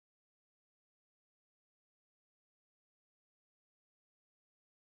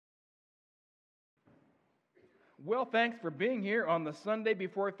Well, thanks for being here on the Sunday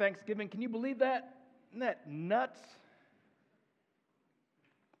before Thanksgiving. Can you believe that? Isn't that nuts?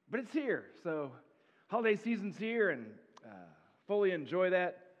 But it's here. So, holiday season's here, and fully enjoy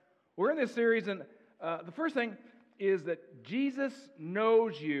that. We're in this series, and the first thing is that Jesus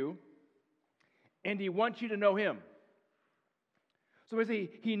knows you, and He wants you to know Him. So, as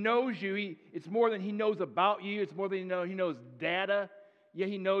He knows you, it's more than He knows about you. It's more than He knows data. Yeah,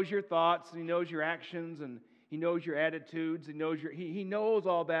 He knows your thoughts, and He knows your actions, and He knows your attitudes. He knows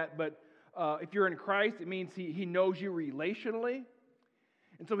all that. But if you're in Christ, it means He knows you relationally.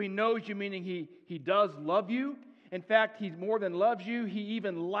 And so He knows you, meaning He does love you. In fact, He more than loves you, He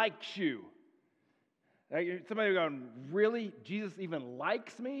even likes you. Somebody going, really? Jesus even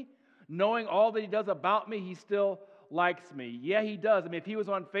likes me? Knowing all that He does about me, He still likes me. Yeah, He does. I mean, if He was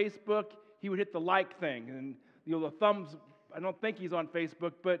on Facebook, He would hit the like thing. And the thumbs, I don't think He's on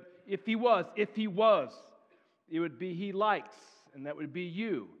Facebook, but if He was, it would be He likes, and that would be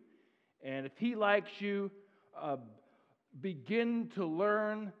you. And if He likes you, begin to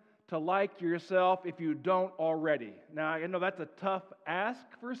learn to like yourself if you don't already. Now, I know that's a tough ask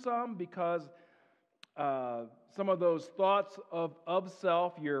for some because some of those thoughts of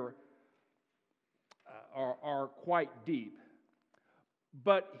self are quite deep.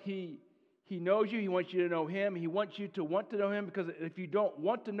 But He knows you. He wants you to know Him. He wants you to want to know Him, because if you don't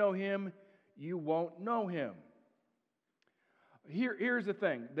want to know Him, you won't know Him. Here's the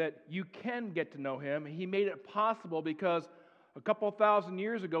thing, that you can get to know Him. He made it possible because a couple thousand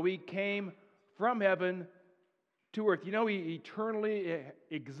years ago, He came from heaven to earth. You know, He eternally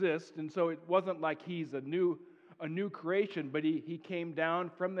exists, and so it wasn't like He's a new creation, but He came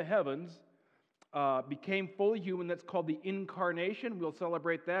down from the heavens, became fully human. That's called the incarnation. We'll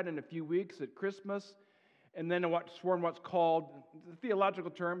celebrate that in a few weeks at Christmas. And then what's called, it's a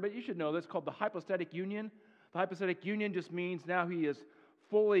theological term, but you should know this, called the hypostatic union. The hypostatic union just means now He is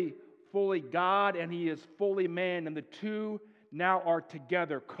fully God and He is fully man, and the two now are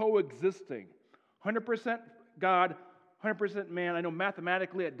together, coexisting. 100% God, 100% man. I know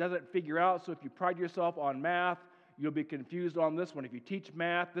mathematically it doesn't figure out, so if you pride yourself on math, you'll be confused on this one. If you teach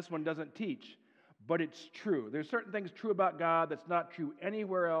math, this one doesn't teach. But it's true. There's certain things true about God that's not true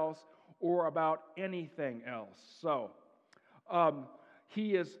anywhere else or about anything else. So,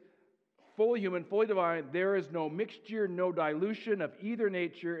 He is fully human, fully divine. There is no mixture, no dilution of either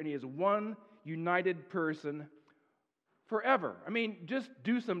nature, and He is one united person forever. I mean, just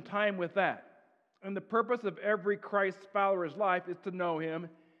do some time with that. And the purpose of every Christ follower's life is to know Him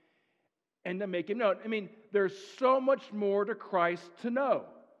and to make Him known. I mean, there's so much more to Christ to know.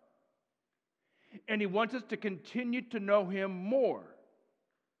 And He wants us to continue to know Him more.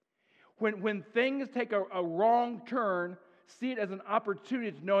 When things take a wrong turn, see it as an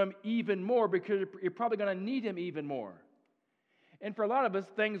opportunity to know Him even more, because you're probably going to need Him even more. And for a lot of us,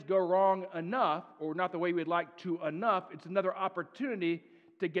 things go wrong enough, or not the way we'd like to enough. It's another opportunity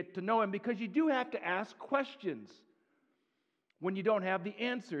to get to know Him, because you do have to ask questions when you don't have the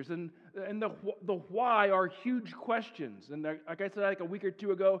answers. And the why are huge questions. And like I said like a week or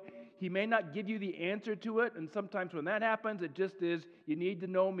two ago, He may not give you the answer to it. And sometimes when that happens, it just is, you need to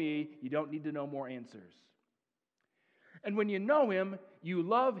know me. You don't need to know more answers. And when you know Him, you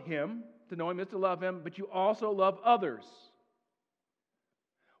love Him. To know Him is to love Him, but you also love others.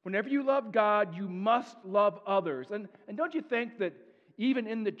 Whenever you love God, you must love others. And don't you think that even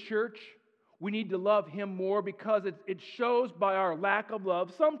in the church, we need to love Him more, because it shows by our lack of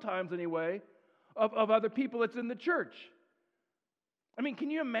love, sometimes anyway, of other people that's in the church. I mean,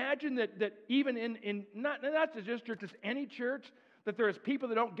 can you imagine that even in not just church, just any church, that there's people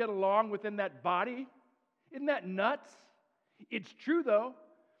that don't get along within that body? Isn't that nuts? It's true, though.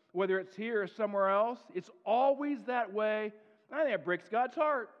 Whether it's here or somewhere else, it's always that way. I think it breaks God's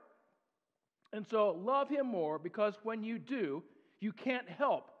heart. And so love Him more, because when you do, you can't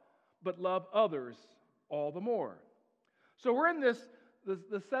help but love others all the more. So we're in the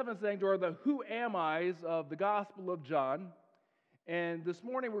seventh thing, or the who am I's of the Gospel of John. And this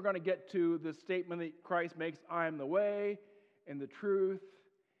morning we're going to get to the statement that Christ makes, I am the way and the truth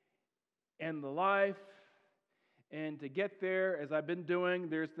and the life. And to get there, as I've been doing,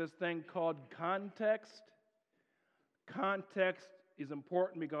 there's this thing called context. Context is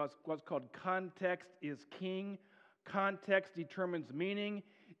important because what's called context is king. Context determines meaning.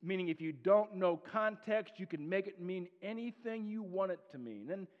 Meaning, if you don't know context, you can make it mean anything you want it to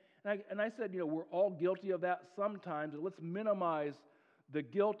mean. And I said, we're all guilty of that sometimes. Let's minimize the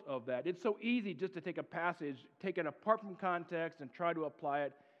guilt of that. It's so easy just to take a passage, take it apart from context, and try to apply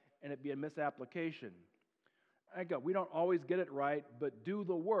it, and it be a misapplication. We don't always get it right, but do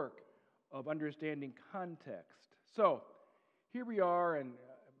the work of understanding context. So, here we are and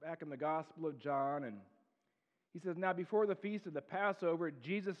back in the Gospel of John, and he says, now before the feast of the Passover,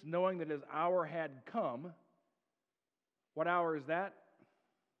 Jesus, knowing that his hour had come. What hour is that?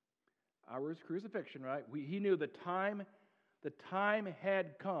 Hour is crucifixion, right? He knew the time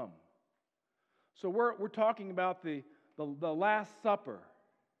had come. So we're talking about the Last Supper.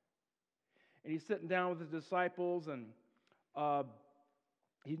 And he's sitting down with his disciples, and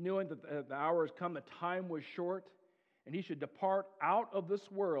he knew that the hour has come, the time was short, and he should depart out of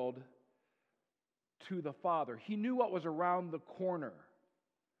this world to the Father. He knew what was around the corner.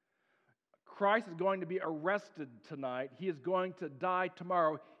 Christ is going to be arrested tonight. He is going to die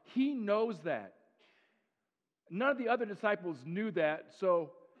tomorrow. He knows that. None of the other disciples knew that,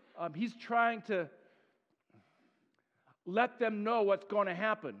 so he's trying to let them know what's going to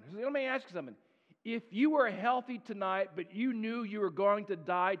happen. Let me ask you something. If you were healthy tonight, but you knew you were going to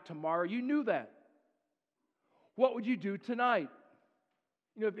die tomorrow, you knew that, what would you do tonight?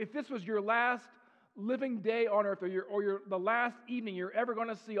 You know, if this was your last living day on earth, or the last evening you're ever going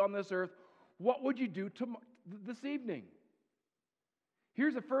to see on this earth, what would you do this evening?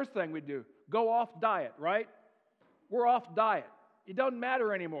 Here's the first thing we'd do. Go off diet, right? We're off diet. It doesn't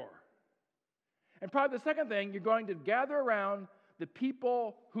matter anymore. And probably the second thing, you're going to gather around the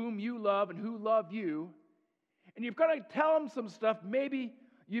people whom you love and who love you, and you're going to tell them some stuff maybe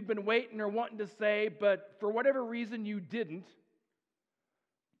you've been waiting or wanting to say, but for whatever reason you didn't.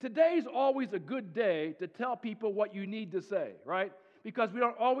 Today's always a good day to tell people what you need to say, right? Because we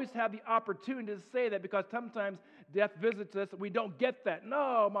don't always have the opportunity to say that, because sometimes death visits us and we don't get that.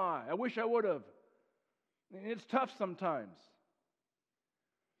 No, I wish I would have. And it's tough sometimes.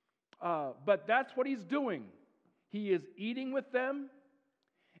 But that's what he's doing. He is eating with them,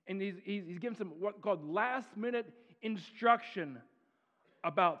 and he's giving some what called last-minute instruction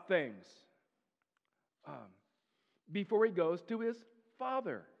about things before he goes to his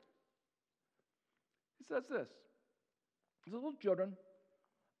Father. He says this. He says, little children,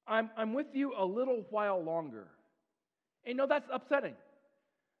 I'm with you a little while longer. And that's upsetting.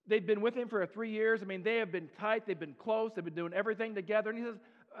 They've been with him for 3 years. I mean, they have been tight. They've been close. They've been doing everything together. And he says,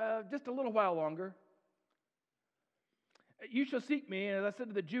 just a little while longer. You shall seek me, and as I said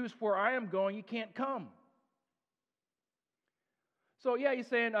to the Jews, where I am going, you can't come. So, yeah, he's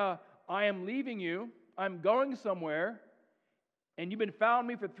saying, I am leaving you. I'm going somewhere, and you've been following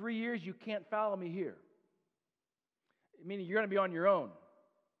me for 3 years. You can't follow me here. Meaning you're going to be on your own.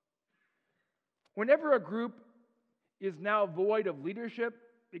 Whenever a group is now void of leadership,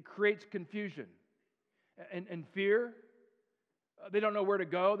 it creates confusion and fear. They don't know where to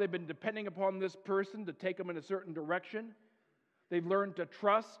go. They've been depending upon this person to take them in a certain direction. They've learned to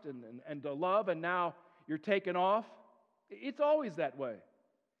trust and to love, and now you're taken off. It's always that way,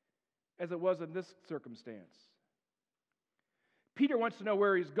 as it was in this circumstance. Peter wants to know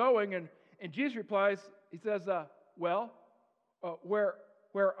where he's going, and Jesus replies, he says, where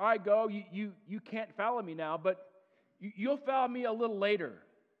I go, you can't follow me now, but you'll follow me a little later.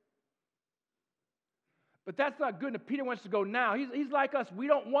 But that's not good enough. Peter wants to go now. He's like us. We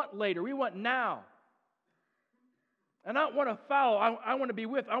don't want later. We want now. And I don't want to follow. I want to be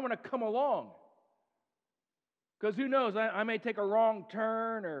with. I want to come along. Because who knows, I may take a wrong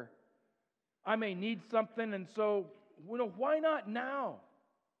turn, or I may need something, and so, why not now?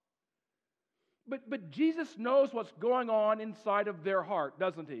 But Jesus knows what's going on inside of their heart,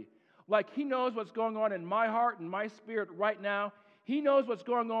 doesn't he? Like he knows what's going on in my heart and my spirit right now. He knows what's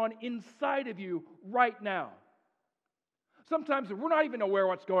going on inside of you right now. Sometimes we're not even aware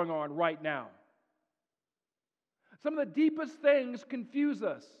what's going on right now. Some of the deepest things confuse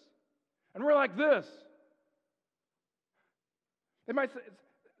us. And we're like this. They might say,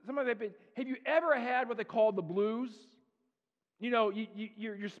 have you ever had what they call the blues?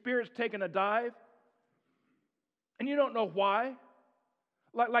 Your spirit's taking a dive, and you don't know why.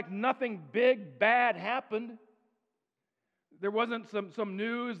 Like nothing big, bad happened. There wasn't some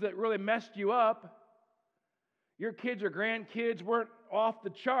news that really messed you up. Your kids or grandkids weren't off the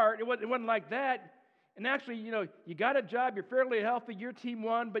chart. It wasn't like that. And actually, you got a job, you're fairly healthy, your team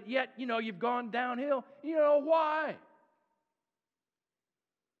won, but yet, you've gone downhill. You know why?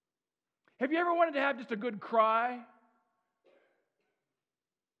 Have you ever wanted to have just a good cry?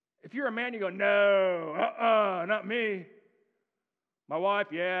 If you're a man, you go, no, not me. My wife,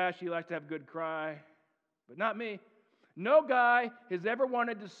 yeah, she likes to have a good cry, but not me. No guy has ever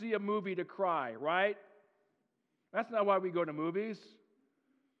wanted to see a movie to cry, right? That's not why we go to movies.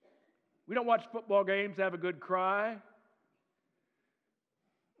 We don't watch football games to have a good cry.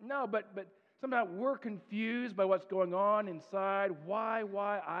 No, but Sometimes we're confused by what's going on inside. Why?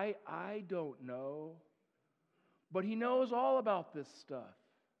 I don't know. But he knows all about this stuff.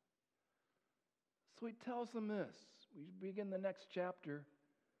 So he tells them this. We begin the next chapter,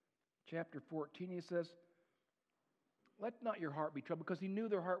 chapter 14. He says, let not your heart be troubled, because he knew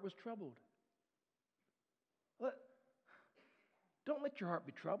their heart was troubled. Don't let your heart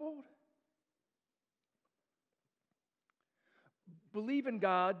be troubled. Believe in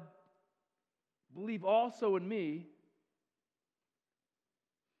God. Believe also in me.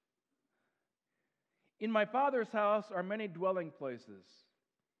 In my Father's house are many dwelling places.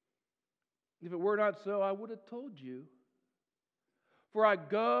 If it were not so, I would have told you. For I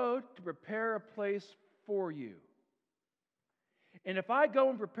go to prepare a place for you. And if I go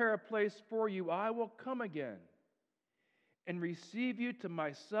and prepare a place for you, I will come again and receive you to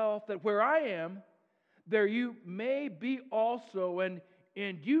myself, that where I am, there you may be also, and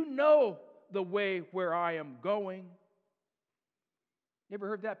you know the way where I am going. You ever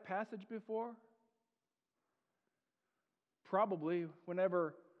heard that passage before? Probably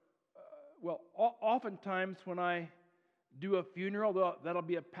whenever, oftentimes when I do a funeral, that'll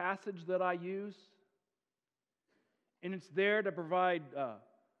be a passage that I use. And it's there to provide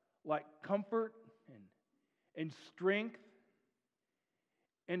comfort and strength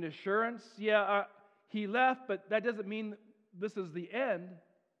and assurance. He left, but that doesn't mean this is the end.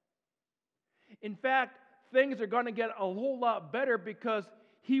 In fact, things are going to get a whole lot better because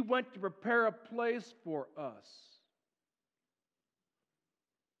he went to prepare a place for us.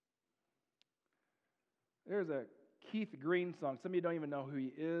 There's a Keith Green song. Some of you don't even know who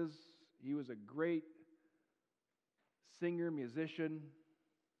he is. He was a great singer, musician,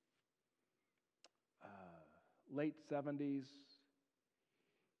 late 70s.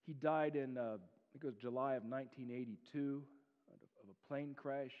 He died in, I think it was July of 1982 of a plane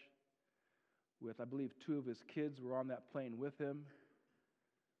crash with, I believe, 2 of his kids were on that plane with him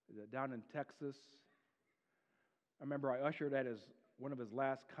down in Texas. I remember I ushered at one of his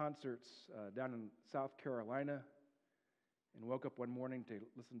last concerts down in South Carolina and woke up one morning to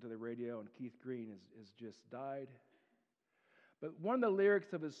listen to the radio, and Keith Green has just died. But one of the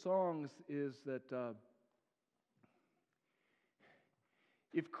lyrics of his songs is that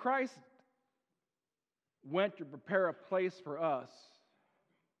if Christ went to prepare a place for us,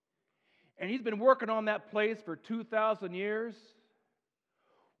 and he's been working on that place for 2,000 years,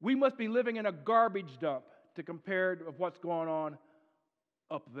 we must be living in a garbage dump to compare with what's going on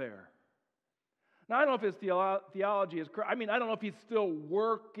up there. Now, I don't know if his theology is correct. I don't know if he's still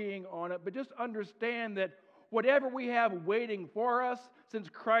working on it, but just understand that whatever we have waiting for us, since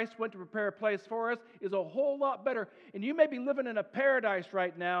Christ went to prepare a place for us, is a whole lot better. And you may be living in a paradise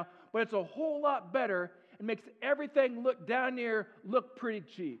right now, but it's a whole lot better and makes everything look down here look pretty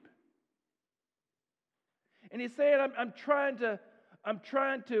cheap. And he's saying, I'm trying to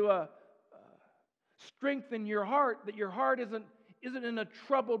strengthen your heart, that your heart isn't in a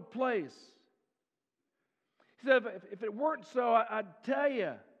troubled place. He said, if it weren't so, I'd tell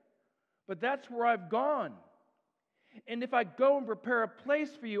you. But that's where I've gone. And if I go and prepare a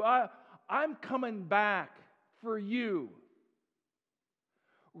place for you, I'm coming back for you.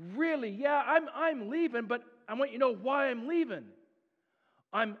 Really, I'm leaving, but I want you to know why I'm leaving.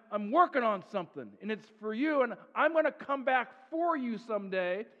 I'm working on something, and it's for you, and I'm going to come back for you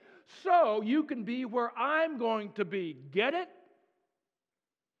someday so you can be where I'm going to be. Get it?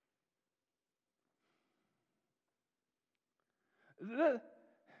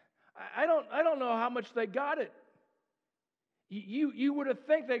 I don't know how much they got it. You would have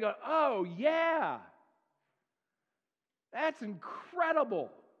think they go, oh yeah, that's incredible.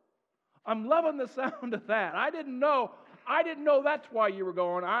 I'm loving the sound of that. I didn't know that's why you were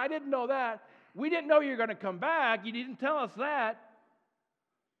going. I didn't know that. We didn't know you were going to come back. You didn't tell us that.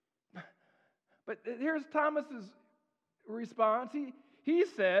 But here's Thomas's response. He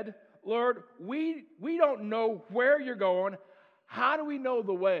said, Lord, we don't know where you're going. How do we know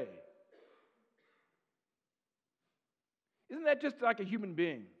the way? Isn't that just like a human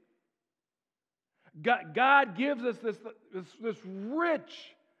being? God gives us this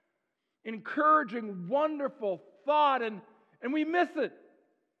rich, encouraging, wonderful thought, and we miss it.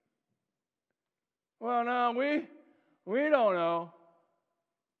 Well, no, we don't know.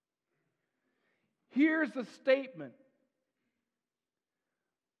 Here's the statement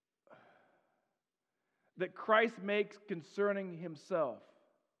that Christ makes concerning himself.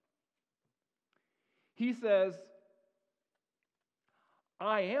 He says,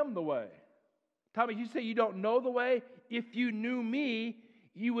 I am the way. Thomas, you say you don't know the way? If you knew me,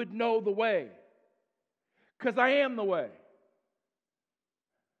 you would know the way. Because I am the way.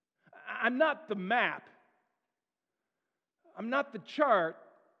 I'm not the map. I'm not the chart,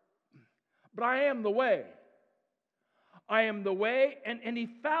 but I am the way. I am the way, and he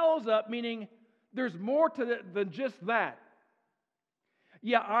follows up, meaning there's more to it than just that.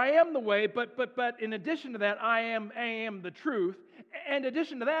 Yeah, I am the way, but in addition to that, I am the truth. And in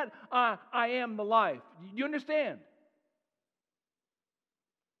addition to that, I am the life. Do you understand?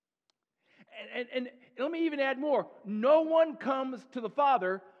 And let me even add more. No one comes to the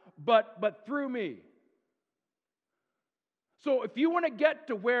Father but through me. So if you want to get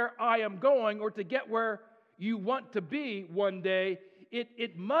to where I am going, or to get where you want to be one day,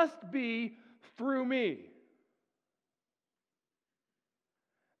 it must be through me.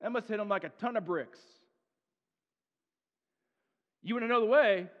 That must hit them like a ton of bricks. You want to know the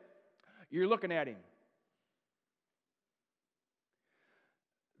way? You're looking at him.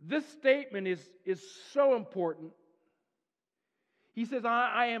 This statement is so important. He says,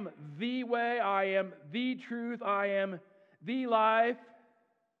 I am the way, I am the truth, I am the life.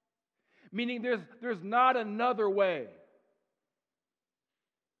 Meaning there's not another way.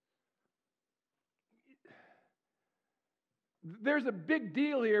 There's a big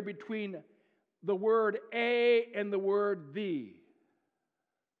deal here between the word a and the word the.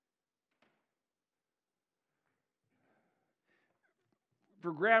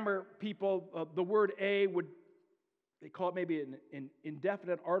 For grammar people, the word a they call it maybe an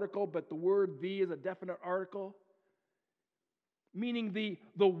indefinite article, but the word the is a definite article. Meaning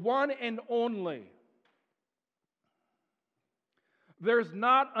the one and only. There's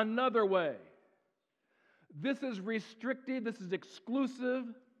not another way. This is restricted. This is exclusive.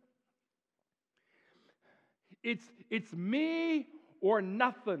 It's me or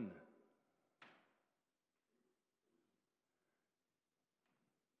nothing.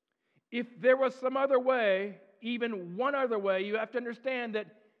 If there was some other way, even one other way, you have to understand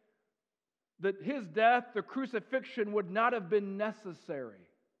that his death, the crucifixion, would not have been necessary.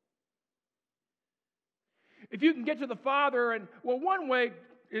 If you can get to the Father, and, well, one way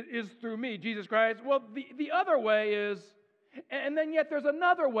is through me, Jesus Christ. Well, the other way is, and then yet there's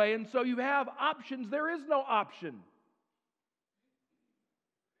another way, and so you have options. There is no option.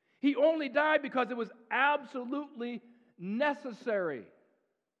 He only died because it was absolutely necessary.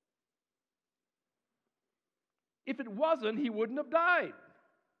 If it wasn't, he wouldn't have died.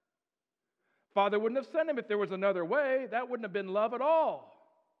 Father wouldn't have sent him if there was another way. That wouldn't have been love at all.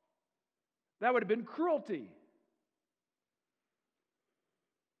 That would have been cruelty.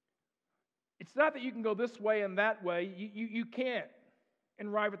 It's not that you can go this way and that way. You can't and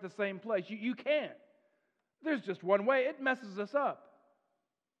arrive at the same place. You can't. There's just one way. It messes us up.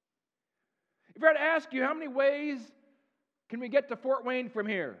 If I were to ask you, how many ways can we get to Fort Wayne from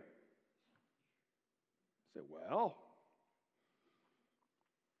here? I say, well,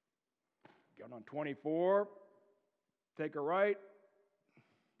 get on 24, take a right,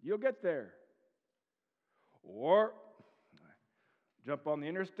 you'll get there. Or jump on the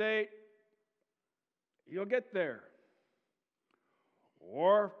interstate, you'll get there.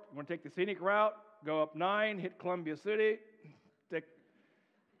 Or if you want to take the scenic route, go up 9, hit Columbia City,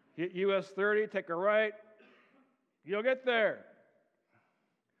 hit US 30, take a right, you'll get there.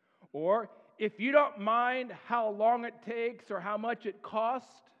 Or if you don't mind how long it takes or how much it costs,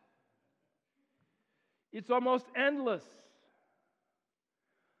 it's almost endless.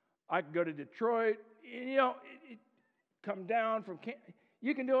 I can go to Detroit, come down from,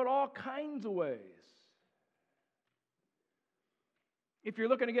 you can do it all kinds of ways. If you're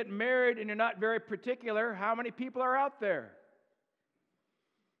looking to get married and you're not very particular, how many people are out there?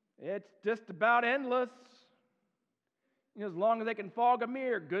 It's just about endless. As long as they can fog a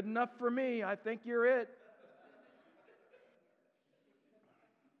mirror, good enough for me. I think you're it.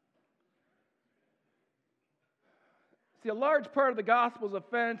 See, a large part of the gospel's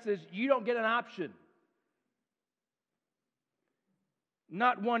offense is you don't get an option.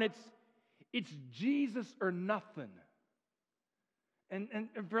 Not one, it's Jesus or nothing. And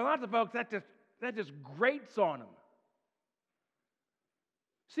for lots of folks, that just grates on them.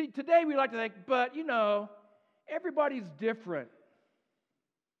 See, today we like to think, but everybody's different.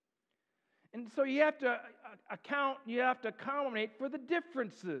 And so you have to accommodate for the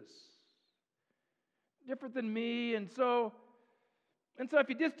differences. Different than me, and so if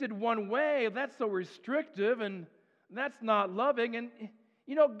you just did one way, that's so restrictive, and that's not loving. And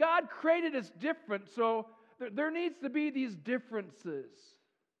God created us different, so there needs to be these differences.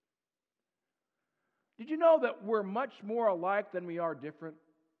 Did you know that we're much more alike than we are different?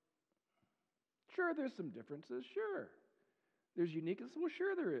 Sure, there's some differences, sure. There's uniqueness, well,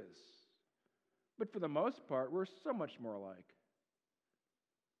 sure there is. But for the most part, we're so much more alike.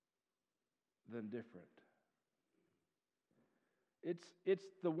 than different. It's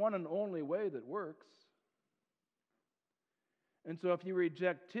the one and only way that works. And so if you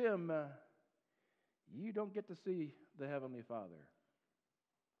reject Him, you don't get to see the Heavenly Father.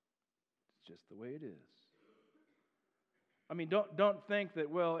 It's just the way it is. I mean, don't think that,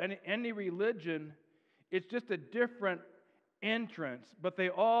 well, any religion, it's just a different entrance, but they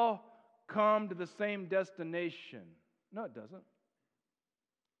all come to the same destination. No, it doesn't.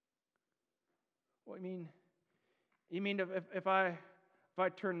 Well, you mean if I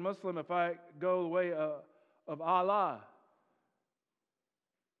turn Muslim, if I go the way of Allah,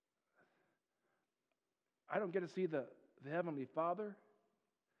 I don't get to see the Heavenly Father?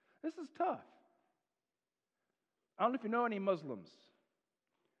 This is tough. I don't know if you know any Muslims,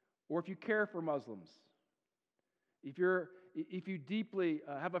 or if you care for Muslims, if you deeply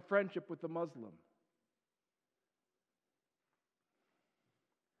have a friendship with a Muslim.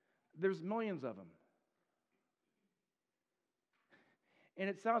 There's millions of them. And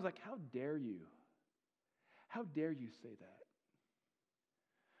it sounds like, how dare you? How dare you say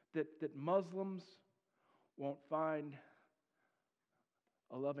that? That Muslims won't find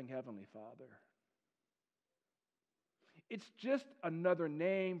a loving Heavenly Father. It's just another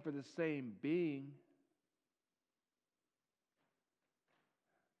name for the same being.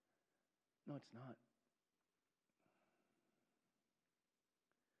 No, it's not.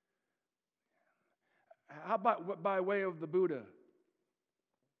 How about by way of the Buddha?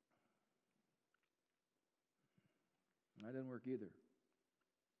 That didn't work either.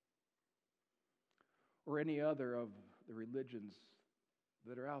 Or any other of the religions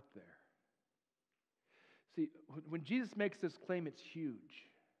that are out there. See, when Jesus makes this claim, it's huge.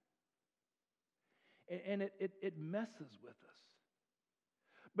 And it messes with us.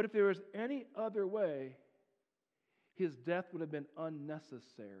 But if there was any other way, His death would have been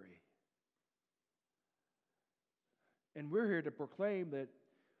unnecessary. And we're here to proclaim that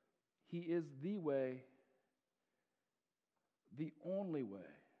He is the way, the only way.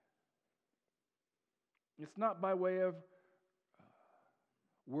 It's not by way of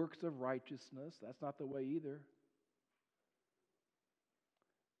works of righteousness. That's not the way either.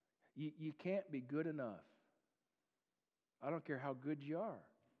 You can't be good enough. I don't care how good you are.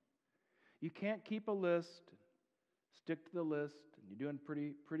 You can't keep a list, stick to the list, and you're doing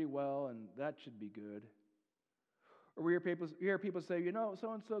pretty well, and that should be good. Or we hear people say,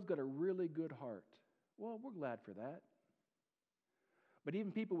 so-and-so's got a really good heart. Well, we're glad for that. But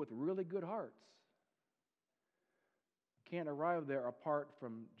even people with really good hearts can't arrive there apart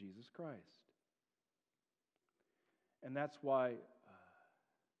from Jesus Christ. And that's why,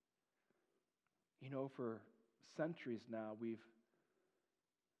 for centuries now, we've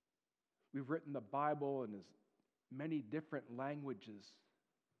written the Bible in as many different languages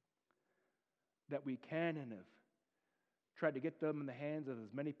that we can, and have tried to get them in the hands of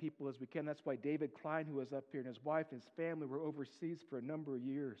as many people as we can. That's why David Klein, who was up here, and his wife and his family were overseas for a number of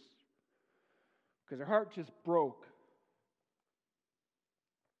years, because their heart just broke.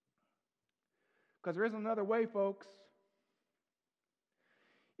 Because there isn't another way, folks.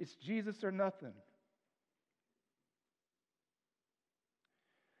 It's Jesus or nothing.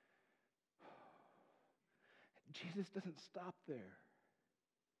 Jesus doesn't stop there.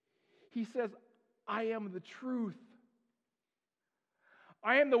 He says, I am the truth.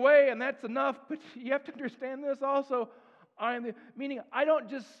 I am the way, and that's enough, but you have to understand this also. Meaning, I don't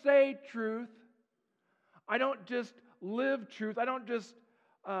just say truth. I don't just live truth. I don't just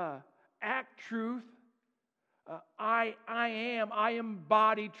act truth. I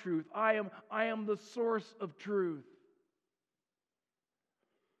embody truth. I am the source of truth.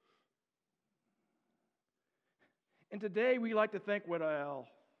 And today we like to think, well,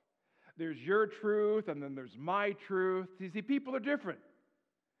 there's your truth and then there's my truth. You see, people are different.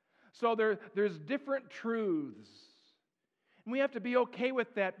 So there's different truths. And we have to be okay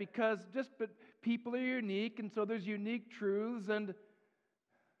with that, because but people are unique, and so there's unique truths. And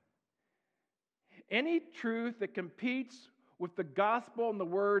any truth that competes with the gospel and the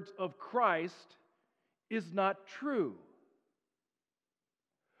words of Christ is not true,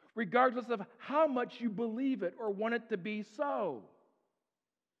 regardless of how much you believe it or want it to be so.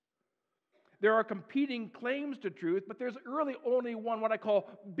 There are competing claims to truth, but there's really only one, what I call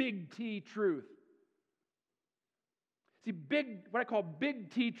big T truth. See, what I call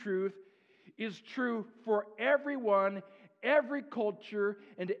big T truth is true for everyone, every culture,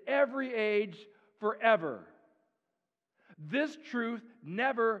 and every age, forever. This truth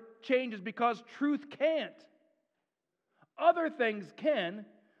never changes, because truth can't. Other things can.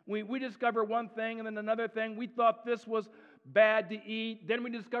 We discover one thing and then another thing. We thought this was bad to eat. Then we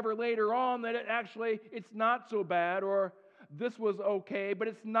discover later on that it's not so bad, or this was okay, but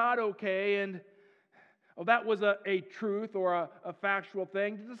it's not okay. And that was a truth or a factual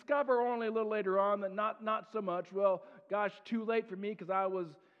thing. To discover only a little later on that not so much. Well, gosh, too late for me because I was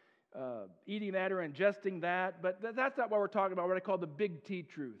eating that or ingesting that. But that's not what we're talking about, what I call the big T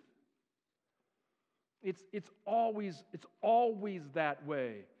truth. It's always that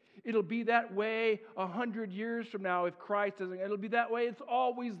way. It'll be that way 100 years from now if Christ doesn't. It'll be that way. It's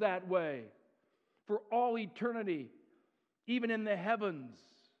always that way for all eternity, even in the heavens.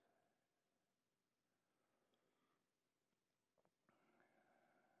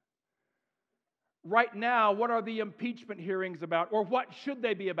 Right now, what are the impeachment hearings about, or what should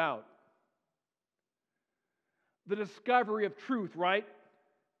they be about? The discovery of truth, right?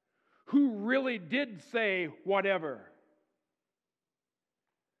 Who really did say whatever?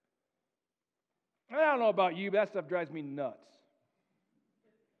 I don't know about you, but that stuff drives me nuts.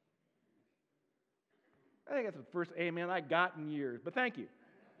 I think that's the first amen I got in years, but thank you.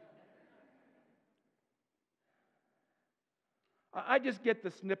 I just get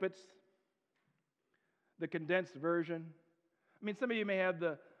the snippets, the condensed version. I mean, some of you may have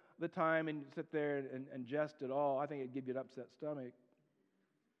the time and sit there and ingest it all. I think it'd give you an upset stomach.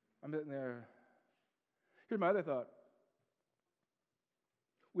 I'm sitting there. Here's my other thought.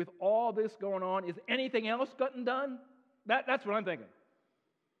 With all this going on, is anything else gotten done? That's what I'm thinking.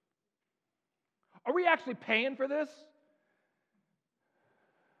 Are we actually paying for this?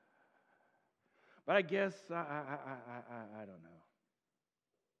 But I guess I don't know.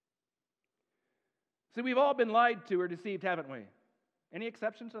 See, we've all been lied to or deceived, haven't we? Any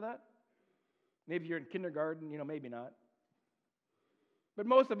exceptions to that? Maybe you're in kindergarten, maybe not. But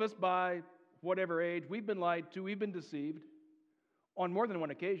most of us, by whatever age, we've been lied to, we've been deceived on more than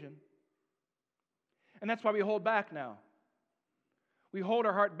one occasion. And that's why we hold back now. We hold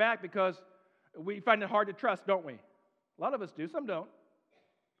our heart back because we find it hard to trust, don't we? A lot of us do, some don't.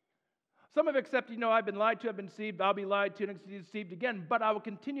 Some have accepted, I've been lied to, I've been deceived, I'll be lied to and deceived again, but I will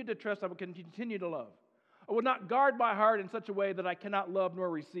continue to trust, I will continue to love. I will not guard my heart in such a way that I cannot love nor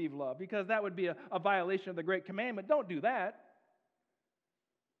receive love, because that would be a violation of the great commandment. Don't do that.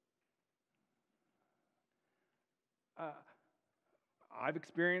 I've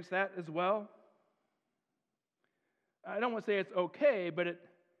experienced that as well. I don't want to say it's okay, but it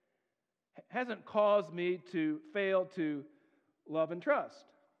hasn't caused me to fail to love and trust.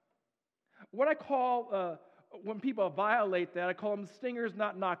 What I call, when people violate that, I call them stingers,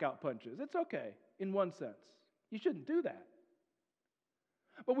 not knockout punches. It's okay, in one sense. You shouldn't do that.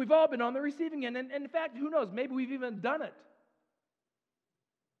 But we've all been on the receiving end, and in fact, who knows, maybe we've even done it.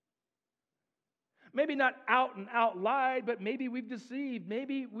 Maybe not out and out lied, but maybe we've deceived.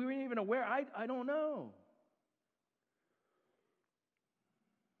 Maybe we weren't even aware. I don't know.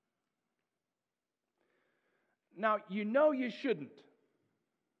 Now, you shouldn't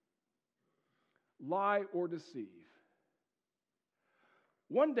lie or deceive.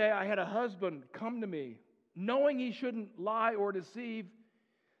 One day I had a husband come to me, knowing he shouldn't lie or deceive,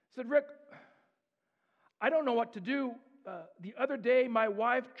 said, "Rick, I don't know what to do. The other day my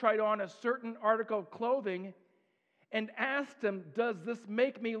wife tried on a certain article of clothing and asked him, 'Does this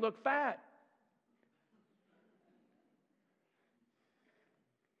make me look fat?'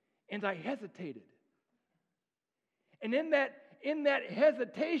 And I hesitated. And in that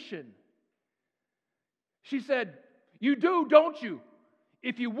hesitation, she said, 'You do, don't you?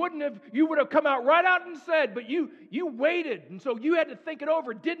 If you wouldn't have, you would have come out right out and said, but you waited, and so you had to think it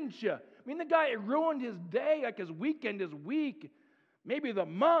over, didn't you?' I mean, the guy, it ruined his day, like his weekend, his week, maybe the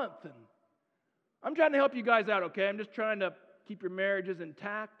month. And I'm trying to help you guys out, okay? I'm just trying to keep your marriages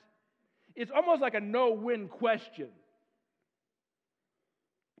intact. It's almost like a no-win question.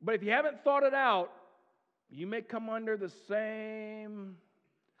 But if you haven't thought it out, you may come under the same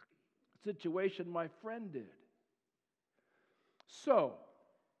situation my friend did. So,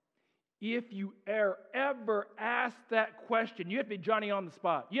 if you ever ask that question, you have to be Johnny on the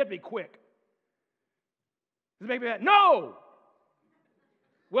spot. You have to be quick. Does it make me mad? No!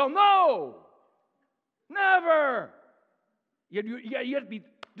 Well, no! Never! You have to be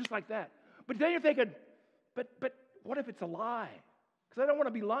just like that. But then you're thinking, but what if it's a lie? Because I don't want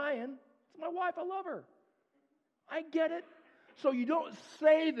to be lying. It's my wife, I love her. I get it. So you don't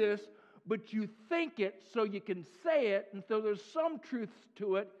say this, but you think it so you can say it, and so there's some truth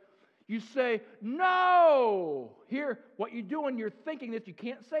to it. You say, no. Here, what you're doing, you're thinking this. You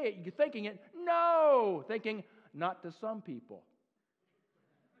can't say it. You're thinking it. No. Thinking, not to some people.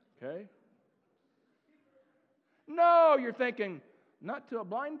 Okay? No, you're thinking, not to a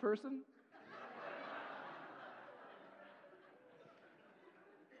blind person.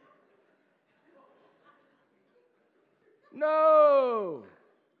 No.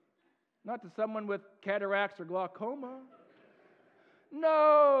 Not to someone with cataracts or glaucoma.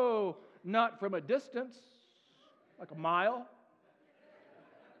 No. Not from a distance, like a mile.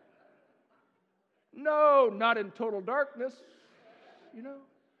 No, not in total darkness.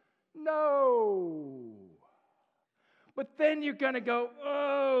 No. But then you're going to go,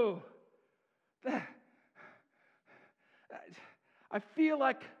 oh, I feel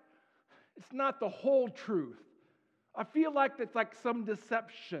like it's not the whole truth. I feel like it's like some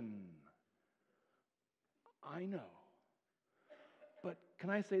deception. I know. But can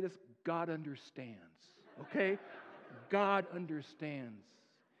I say this? God understands, okay? God understands.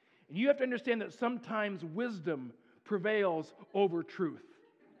 And you have to understand that sometimes wisdom prevails over truth,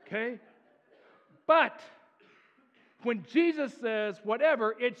 okay? But when Jesus says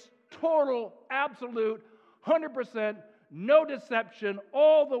whatever, it's total, absolute, 100%, no deception,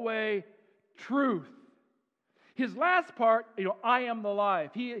 all the way truth. His last part, I am the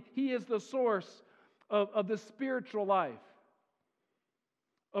life. He is the source of the spiritual life,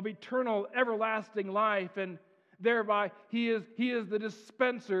 of eternal, everlasting life, and thereby He is the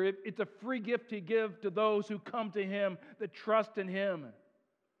dispenser. It's a free gift He gives to those who come to Him, that trust in Him.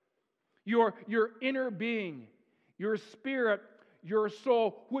 Your inner being, your spirit, your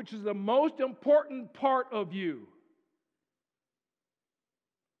soul, which is the most important part of you.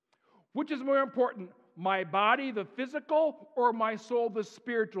 Which is more important, my body, the physical, or my soul, the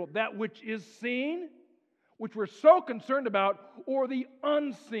spiritual? That which is seen, which we're so concerned about, or the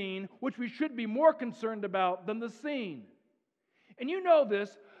unseen, which we should be more concerned about than the seen. And you know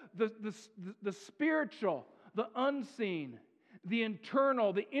this, the spiritual, the unseen, the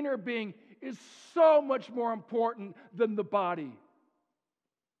internal, the inner being is so much more important than the body.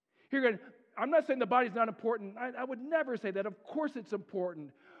 Here again, I'm not saying the body's not important. I would never say that. Of course it's important.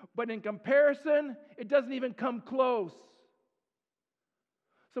 But in comparison, it doesn't even come close.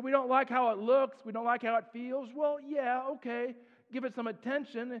 So we don't like how it looks. We don't like how it feels. Well, yeah, okay. Give it some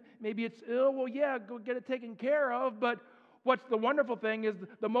attention. Maybe it's ill. Well, yeah, go get it taken care of. But what's the wonderful thing is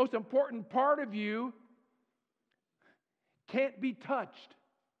the most important part of you can't be touched.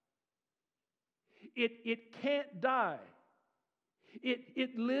 It can't die.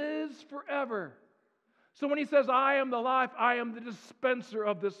 It lives forever. So when He says, I am the life, I am the dispenser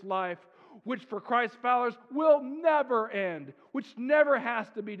of this life, which for Christ's followers will never end, which never has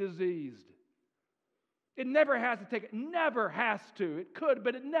to be diseased. It never has to take it. Never has to. It could,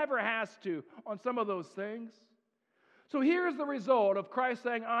 but it never has to on some of those things. So here's the result of Christ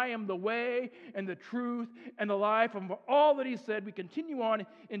saying, I am the way and the truth and the life. And all that He said, we continue on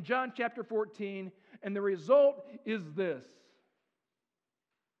in John chapter 14, and the result is this.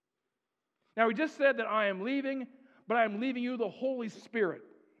 Now, we just said that I am leaving, but I am leaving you the Holy Spirit.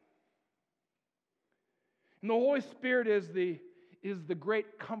 And the Holy Spirit is the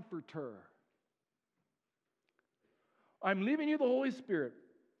great comforter. I'm leaving you the Holy Spirit.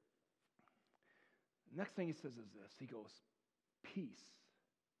 The next thing He says is this. He goes, peace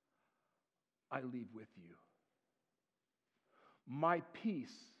I leave with you. My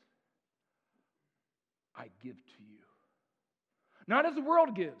peace I give to you. Not as the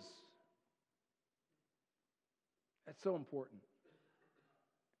world gives. That's so important.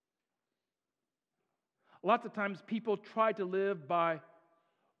 Lots of times people try to live by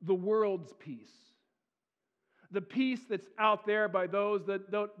the world's peace. The peace that's out there by those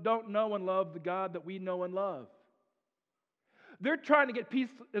that don't know and love the God that we know and love. They're trying to get peace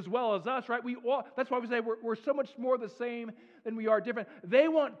as well as us, right? That's why we say we're so much more the same than we are different. They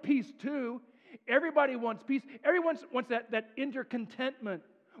want peace too. Everybody wants peace. Everyone wants that inner contentment.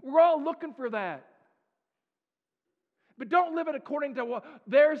 We're all looking for that. But don't live it according to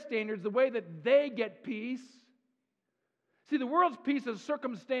their standards, the way that they get peace. See, the world's peace is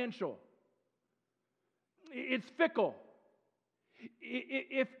circumstantial. It's fickle.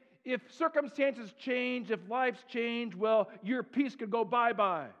 If circumstances change, if lives change, well, your peace could go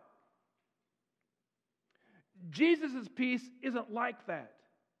bye-bye. Jesus' peace isn't like that.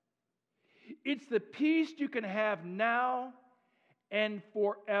 It's the peace you can have now and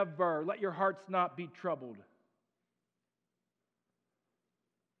forever. Let your hearts not be troubled,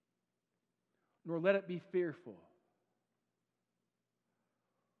 nor let it be fearful.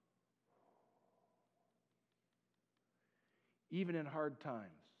 Even in hard times.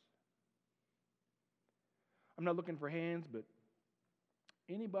 I'm not looking for hands, but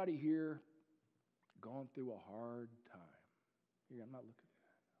anybody here gone through a hard time? Here, I'm not looking for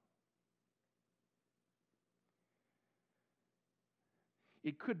that.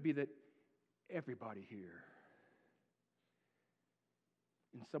 It could be that everybody here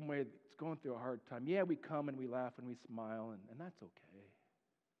in some way that's going through a hard time, yeah, we come and we laugh and we smile, and that's okay.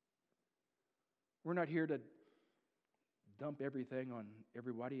 We're not here to dump everything on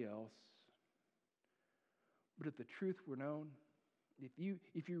everybody else. But if the truth were known, if you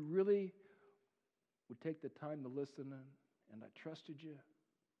really would take the time to listen and I trusted you,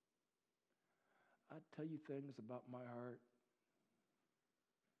 I'd tell you things about my heart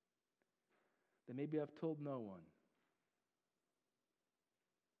that maybe I've told no one.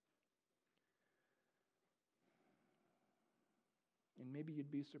 And maybe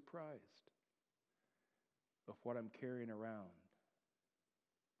you'd be surprised of what I'm carrying around.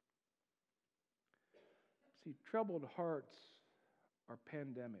 See, troubled hearts are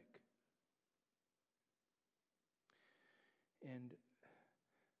pandemic. And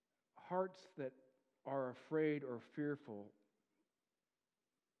hearts that are afraid or fearful,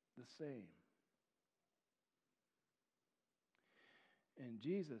 the same. And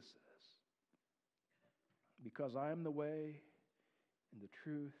Jesus says, because I am the way and the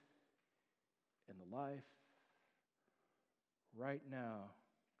truth and the life, right now,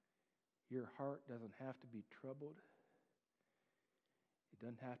 your heart doesn't have to be troubled. It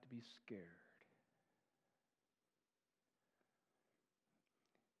doesn't have to be scared.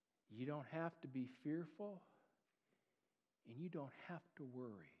 You don't have to be fearful, and you don't have to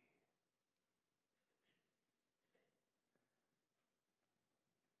worry.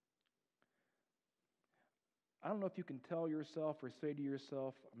 I don't know if you can tell yourself or say to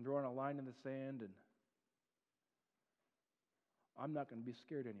yourself, I'm drawing a line in the sand, and I'm not going to be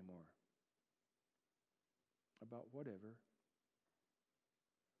scared anymore about whatever.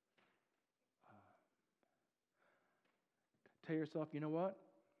 Tell yourself, you know what?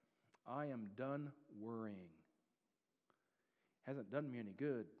 I am done worrying. Hasn't done me any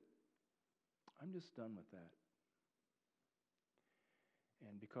good. I'm just done with that.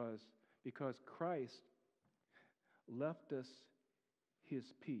 And because Christ left us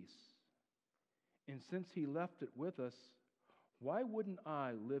his peace, and since he left it with us, why wouldn't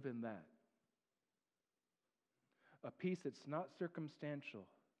I live in that? A peace that's not circumstantial.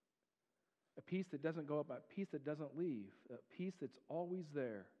 A peace that doesn't go up, a peace that doesn't leave, a peace that's always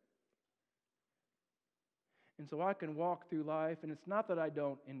there. And so I can walk through life, and it's not that I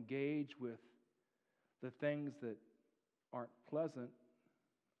don't engage with the things that aren't pleasant.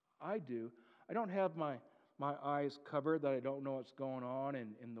 I do. I don't have my eyes covered that I don't know what's going on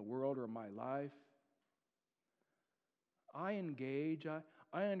in the world or my life. I engage.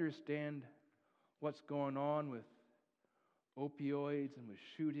 I understand what's going on with opioids and with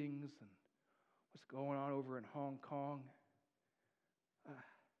shootings and what's going on over in Hong Kong.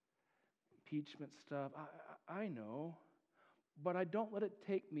 Impeachment stuff. I know. But I don't let it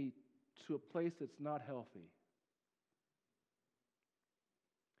take me to a place that's not healthy.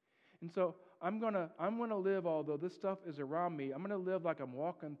 And so I'm gonna live, although this stuff is around me, I'm gonna live like I'm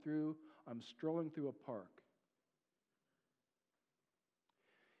strolling through a park.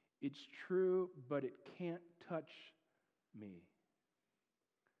 It's true, but it can't touch me.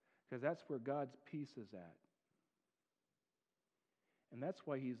 Because that's where God's peace is at. And that's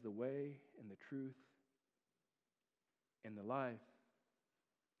why he's the way and the truth and the life.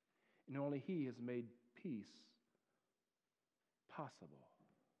 And only he has made peace possible.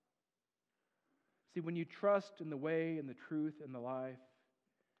 See, when you trust in the way and the truth and the life,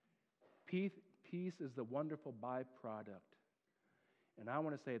 peace is the wonderful byproduct. And I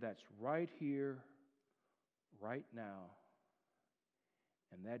want to say that's right here, right now.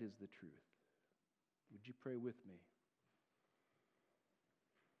 And that is the truth. Would you pray with me?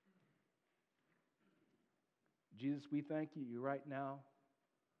 Jesus, we thank you right now.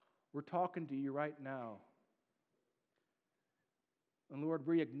 We're talking to you right now. And Lord,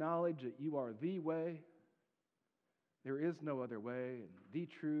 we acknowledge that you are the way. There is no other way, and the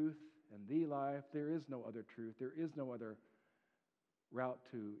truth and the life. There is no other truth. There is no other route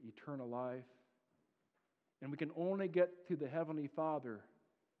to eternal life. And we can only get to the Heavenly Father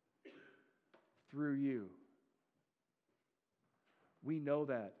through you. We know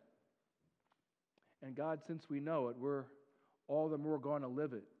that. And God, since we know it, we're all the more going to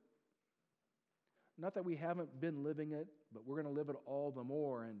live it. Not that we haven't been living it, but we're going to live it all the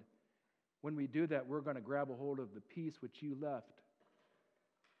more. And when we do that, we're going to grab a hold of the peace which you left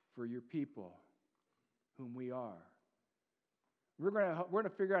for your people, whom we are. We're going to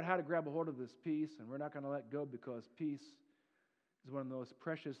figure out how to grab a hold of this peace, and we're not going to let go, because peace is one of the most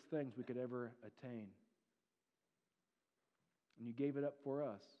precious things we could ever attain. And you gave it up for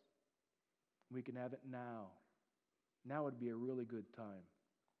us. We can have it now. Now would be a really good time.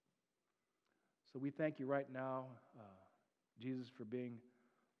 So we thank you right now, Jesus, for being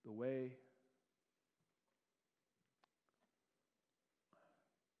the way,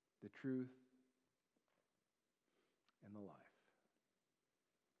 the truth, and the life.